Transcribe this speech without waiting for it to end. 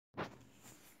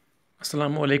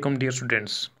Assalamu alaikum, dear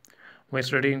students. We're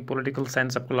studying political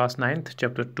science of class 9th,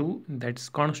 chapter 2, that is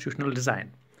constitutional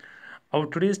design. Our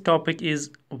today's topic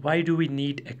is why do we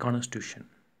need a constitution?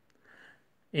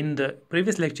 In the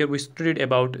previous lecture, we studied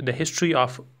about the history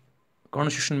of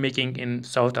constitution making in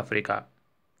South Africa.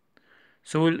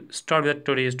 So we'll start with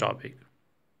today's topic.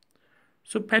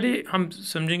 So पहले हम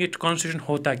समझेंगे constitution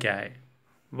होता क्या है,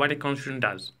 what a constitution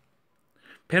does.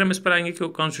 फिर हम इस पर आएंगे कि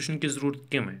कॉन्स्टिट्यूशन की ज़रूरत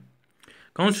क्यों है.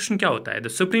 कॉन्स्टिट्यूशन क्या होता है? The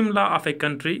supreme law of a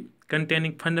country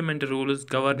containing fundamental rules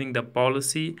governing the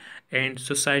policy and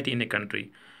society in a country.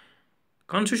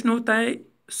 Constitution होता है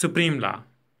सुप्रीम लॉ,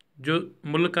 जो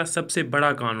मुल्क का सबसे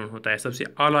बड़ा कानून होता है, सबसे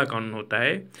आला कानून होता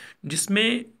है,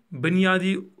 जिसमें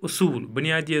बुनियादी उसूल,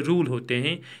 बुनियादी रूल होते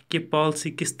हैं कि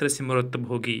पॉलिसी किस तरह से मुरतब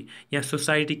होगी या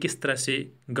सोसाइटी किस तरह से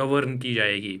गवर्न की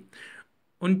जाएगी.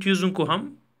 उन चीज़ों को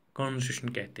हम कॉन्स्टिट्यूशन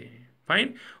कहते हैं.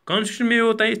 फाइन. कॉन्स्टिट्यूशन में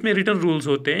होता है, इसमें रिटन रूल्स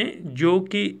होते हैं जो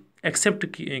कि एक्सेप्ट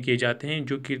किए जाते हैं,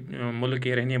 जो कि मुल्क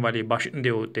के रहने वाले बाशिंदे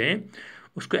होते हैं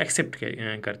उसको एक्सेप्ट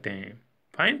करते हैं.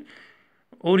 फाइन.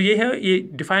 और ये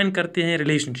डिफ़ाइन करते हैं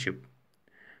रिलेशनशिप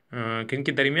किन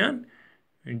के दरमियान,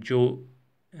 जो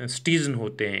सिटीज़न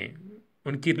होते हैं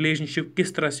उनकी रिलेशनशिप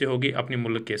किस तरह से होगी अपने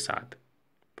मुल्क के साथ.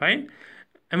 फाइन.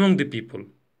 Among the people.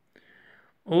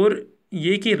 और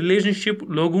ये कि रिलेशनशिप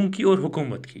लोगों की और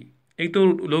हुकूमत की, एक तो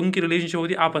लोगों की रिलेशनशिप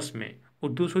होती है आपस में, और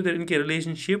दूसरी तरफ इनकी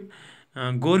रिलेशनशिप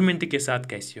गवर्नमेंट के साथ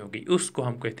कैसी होगी, उसको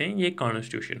हम कहते हैं ये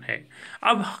कॉन्स्टिट्यूशन है.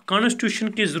 अब कॉन्स्टिट्यूशन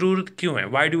की ज़रूरत क्यों है?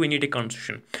 Why do we need a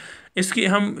constitution? इसकी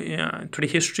हम थोड़ी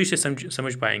हिस्ट्री से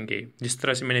समझ पाएंगे, जिस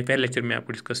तरह से मैंने पहले लेक्चर में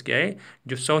आपको डिस्कस किया है,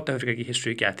 जो साउथ अफ्रीका की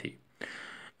हिस्ट्री क्या थी.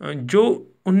 जो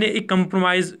उनने एक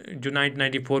कंप्रोमाइज़, जो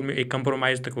 1994 में एक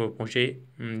कंप्रोमाइज़ तक वो पहुँचे,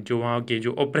 जो वहाँ के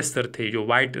जो ऑप्रेसर थे, जो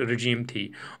वाइट रजीम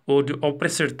थी, और जो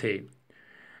ऑप्रेसर थे,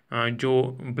 जो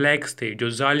ब्लैक्स थे, जो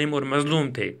जालिम और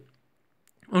मजलूम थे,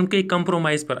 उनके एक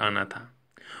कंप्रोमाइज़ पर आना था.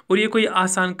 और ये कोई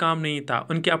आसान काम नहीं था.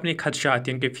 उनके अपने खदशात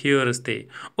थे, उनके फियर्स थे,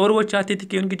 और वो चाहते थे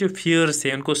कि उनके जो फियर्स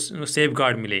थे उनको सेफ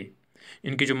गार्ड मिले,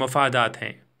 इनके जो मफादात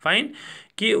हैं. फ़ाइन.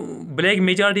 कि ब्लैक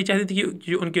मेजॉरिटी चाहती थी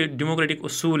कि जो उनके डेमोक्रेटिक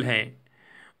उसूल हैं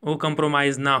वो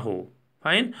कंप्रोमाइज़ ना हो.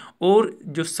 फाइन. और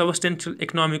जो सबस्टेंशियल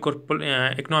इकनॉमिक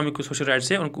और सोशल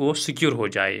राइट्स है उनको वो सिक्योर हो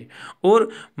जाए. और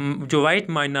जो वाइट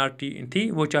माइनॉरिटी थी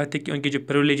वो चाहते कि उनकी जो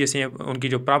प्रिविलेजेस हैं, उनकी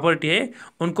जो प्रॉपर्टी है,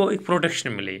 उनको एक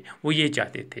प्रोटेक्शन मिले, वो ये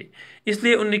चाहते थे.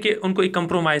 इसलिए उनको एक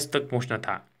कंप्रोमाइज़ तक पहुंचना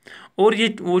था. और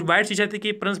ये वो वाइट से चाहते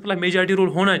कि प्रिंसिपल ऑफ मेजॉरिटी रूल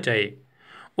होना चाहिए,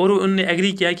 और उन्होंने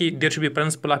एग्री किया कि there should be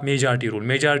principle of majority rule,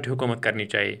 majority हुकूमत करनी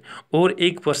चाहिए, और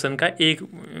एक पर्सन का एक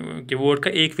के वोट का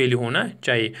एक वैल्यू होना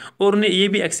चाहिए. और उन्होंने ये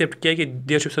भी एक्सेप्ट किया कि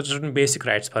there should certain basic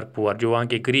rights for poor, जो वहाँ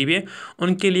के गरीब हैं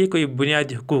उनके लिए कोई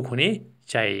बुनियादी हुकूक होने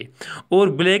चाहिए.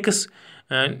 और ब्लैक्स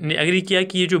ने एग्री किया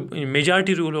कि ये जो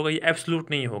मेजॉरिटी रूल होगा ये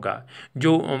एब्सोल्यूट नहीं होगा.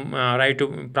 जो राइट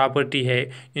प्रॉपर्टी है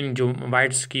इन जो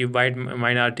वाइट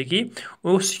माइनॉरिटी की,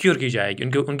 वो सिक्योर की जाएगी,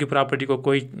 उनकी प्रॉपर्टी को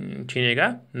कोई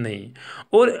छीनेगा नहीं.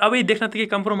 और अब ये देखना था कि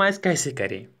कंप्रोमाइज़ कैसे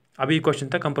करें. अभी क्वेश्चन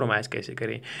था कंप्रोमाइज़ कैसे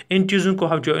करें. इन चीज़ों को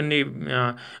हम जो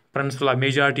प्रिंसिपल ऑफ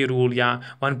मेजॉरिटी रूल या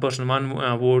वन पर्सन वन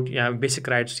वोट या बेसिक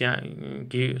राइट्स या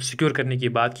की सिक्योर करने की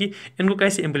बात की, इनको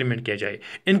कैसे इम्प्लीमेंट किया जाए.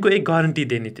 इनको एक गारंटी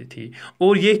देनी थी,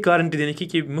 और ये गारंटी देने की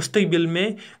कि मुस्तकबिल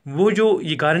में वो जो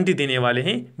ये गारंटी देने वाले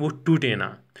हैं वो टूटे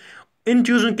ना. इन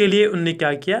चीज़ों के लिए उनने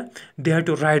क्या किया, they have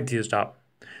to right this down.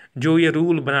 जो ये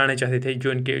रूल बनाने चाहते थे,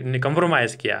 जो इनने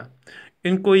कंप्रोमाइज़ किया,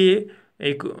 इनको ये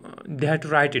एक they have to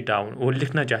right it down, वो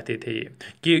लिखना चाहते थे ये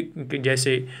कि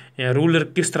जैसे रूलर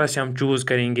किस तरह से हम चूज़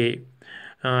करेंगे,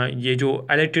 ये जो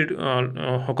इलेक्टेड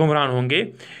हुक्मरान होंगे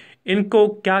इनको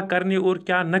क्या करने और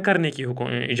क्या न करने की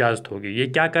इजाज़त होगी, ये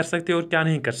क्या कर सकते हैं और क्या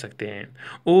नहीं कर सकते हैं,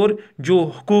 और जो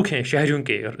हुकूक हैं शहरियों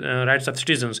के, राइट्स ऑफ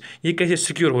सिटीजन्स, ये कैसे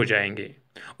सिक्योर हो जाएंगे.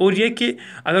 और ये कि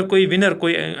अगर कोई विनर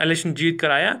कोई इलेक्शन जीत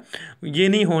कर आया, ये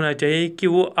नहीं होना चाहिए कि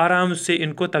वो आराम से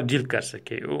इनको तब्दील कर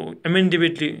सके. वो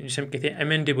अमेंडेबिलिटी, जिसे हम कहते हैं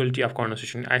अमेंडेबिलिटी ऑफ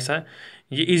कॉन्स्टिट्यूशन, ऐसा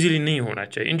ये इजीली नहीं होना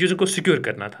चाहिए. इन चीज़ों को सिक्योर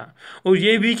करना था. और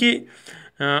ये भी कि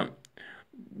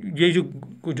ये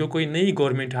जो कोई नई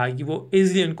गवर्नमेंट आएगी वो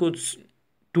इजीली इनको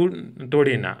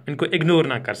तोड़े ना, इनको इग्नोर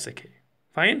ना कर सके.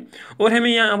 फाइन. और हमें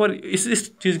यहाँ पर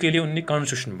इस चीज़ के लिए उन्होंने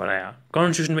कॉन्स्टिट्यूशन बनाया.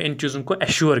 कॉन्स्टिट्यूशन में इन चीज़ों को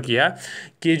एश्योर किया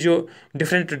कि जो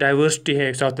डिफरेंट डाइवर्सिटी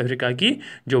है साउथ अफ्रीका की,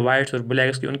 जो वाइट्स और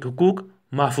ब्लैक्स की, उनके हुकूक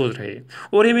महफूज रहे.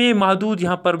 और हमें ये महदूद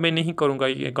यहाँ पर मैं नहीं करूँगा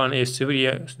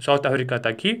ये साउथ अफ्रीका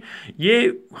तक ही,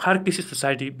 ये हर किसी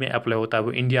सोसाइटी में अप्लाई होता है,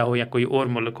 वो इंडिया हो या कोई और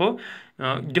मुल्क हो.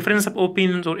 डिफरेंस ऑफ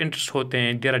ओपिनियंस और इंटरेस्ट होते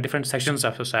हैं, there are different sections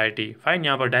of society, fine,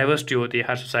 यहाँ पर डाइवर्सिटी होती है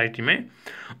हर सोसाइटी में।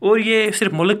 और ये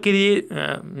सिर्फ मुल्क के लिए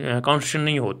कॉन्स्टिट्यूशन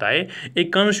नहीं होता है।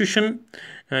 एक कॉन्स्टिट्यूशन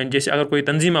जैसे अगर कोई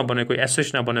तंजीमा बने, कोई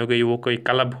एसोसिएशन बने, कोई वो कोई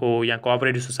क्लब हो या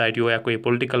कोऑपरेटिव सोसाइटी हो या कोई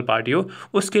पॉलिटिकल पार्टी हो,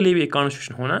 उसके लिए भी एक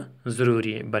कॉन्स्टिट्यूशन होना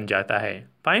ज़रूरी बन जाता है,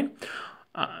 फाइन।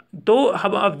 तो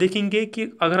अब आप देखेंगे कि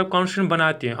अगर आप कॉन्स्टिट्यूशन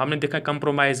बनाते हैं, हमने देखा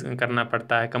कंप्रोमाइज़ करना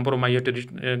पड़ता है, कंप्रोमाइज़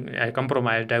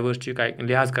डाइवर्सिटी का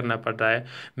लिहाज करना पड़ता है,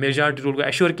 मेजॉरिटी रूल को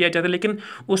एश्योर किया जाता है, लेकिन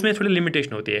उसमें थोड़ी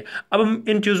लिमिटेशन होती है। अब हम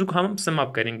इन चीज़ों को हम सम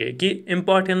अप करेंगे कि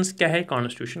इंपॉर्टेंस क्या है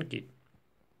कॉन्स्टिट्यूशन की।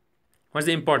 What is the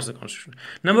importance of constitution?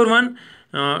 Number one,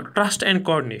 trust and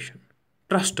coordination.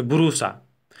 Trust, भरोसा,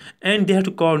 and they have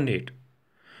to coordinate.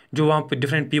 जो वहाँ पे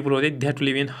डिफरेंट पीपल होते हैं, they have to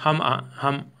live in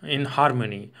हम इन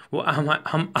हारमोनी, वो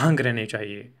हम आहंग रहने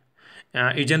चाहिए।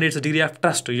 It generates degree of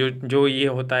trust. जो ये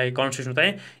होता है कॉन्स्टिट्यूशन होता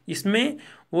है, इसमें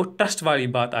वो ट्रस्ट वाली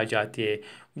बात आ जाती है,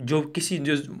 जो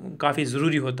काफ़ी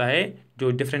ज़रूरी होता है। जो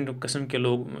डिफरेंट किस्म के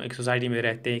लोग एक सोसाइटी में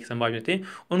रहते हैं, एक समाज में रहते हैं,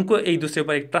 उनको एक दूसरे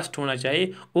पर एक ट्रस्ट होना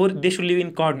चाहिए, और they should live in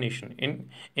coordination,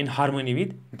 in harmony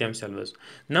with themselves.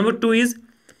 Number two is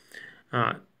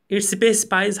it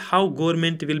specifies how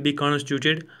government will be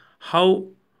constituted, how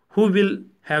who will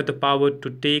have the power to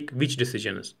take which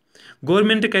decisions।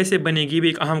 Government कैसे बनेगी भी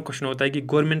एक अहम question होता है कि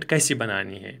government कैसी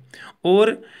बनानी है।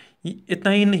 और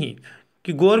इतना ही नहीं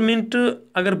कि गवर्नमेंट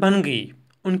अगर बन गई,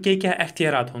 उनके क्या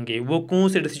अख्तियारात होंगे, वो कौन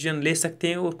से डिसीजन ले सकते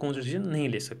हैं और कौन से डिसीजन नहीं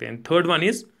ले सकते हैं। Third one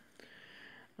is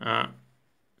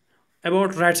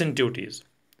about rights and duties.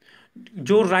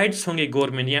 जो राइट्स होंगे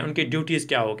गवर्नमेंट या उनके ड्यूटीज़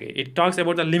क्या होंगे। It talks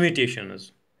about the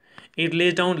limitations, it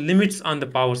lays down limits on the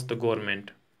powers of the government.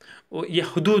 और ये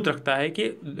हदूद रखता है कि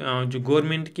जो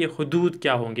गवर्नमेंट के हदूद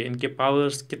क्या होंगे, इनके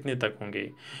पावर्स कितने तक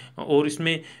होंगे, और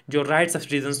इसमें जो राइट्स ऑफ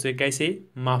सिटीजन से कैसे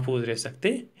महफूज रह सकते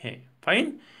हैं,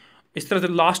 फाइन। इस तरह से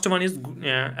last one is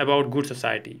about good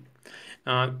society.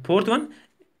 Fourth one,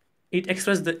 it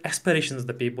express the aspirations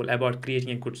the people about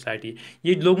creating a good society.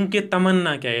 ये लोगों के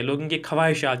तमन्ना क्या है, लोगों के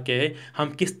ख्वाहिशात क्या है, हम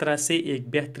किस तरह से एक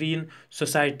बेहतरीन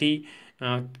सोसाइटी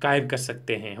कायम कर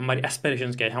सकते हैं, हमारी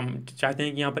एस्पिरेशंस क्या है। हम चाहते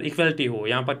हैं कि यहाँ पर इक्वलिटी हो,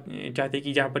 यहाँ पर चाहते हैं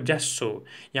कि यहाँ पर जस्टिस हो,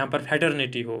 यहाँ पर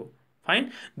फेटर्निटी हो, fine.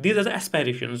 These are the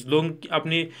aspirations. लोग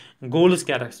अपने गोल्स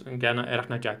क्या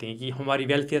रखना चाहते हैं कि हमारी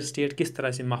वेलफेयर स्टेट किस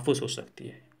तरह से महफूज हो सकती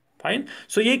है, फाइन।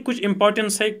 सो ये कुछ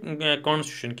इंपॉर्टेंस है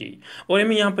कॉन्स्टिट्यूशन की। और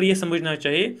हमें यहाँ पर ये समझना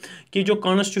चाहिए कि जो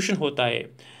कॉन्स्टिट्यूशन होता है,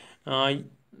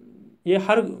 ये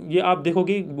आप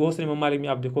देखोगे बहुत सारे ममालिक में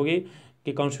आप देखोगे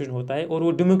कि कॉन्स्टिट्यूशन होता है, और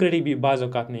वो डेमोक्रेटिक भी बाज़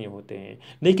औक़ात नहीं होते हैं।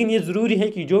 लेकिन ये ज़रूरी है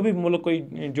कि जो भी मुल्क कोई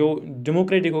जो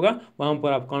डेमोक्रेटिक होगा, वहाँ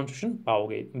पर आप कॉन्स्टिट्यूशन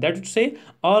पाओगे। That would say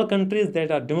all countries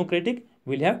that are democratic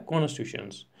will have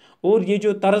constitutions. और ये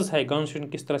जो तर्ज है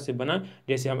कॉन्स्टिट्यूशन किस तरह से बना,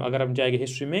 जैसे अगर हम जाएंगे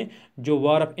हिस्ट्री में, जो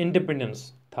वॉर ऑफ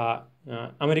इंडिपेंडेंस था,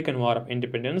 American war of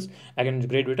independence against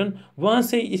great Britain, वहाँ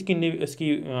से इसकी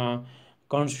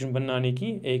कॉन्स्टिट्यूशन बनाने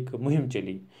की एक मुहिम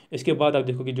चली। इसके बाद आप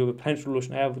देखोगे जो फ्रेंच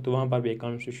रिवॉल्यूशन आया, तो वहाँ पर भी एक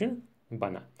कॉन्स्टिट्यूशन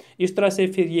बना। इस तरह से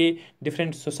फिर ये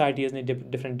डिफरेंट सोसाइटीज़ ने,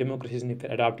 डिफरेंट डेमोक्रेसीज ने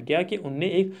फिर अडॉप्ट किया कि उनने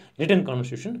एक रिटन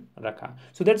कॉन्स्टिट्यूशन रखा।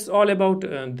 So that's all about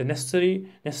the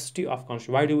necessity of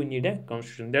constitution. Why do we need a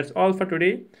constitution? That's all for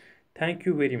today. Thank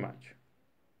you very much.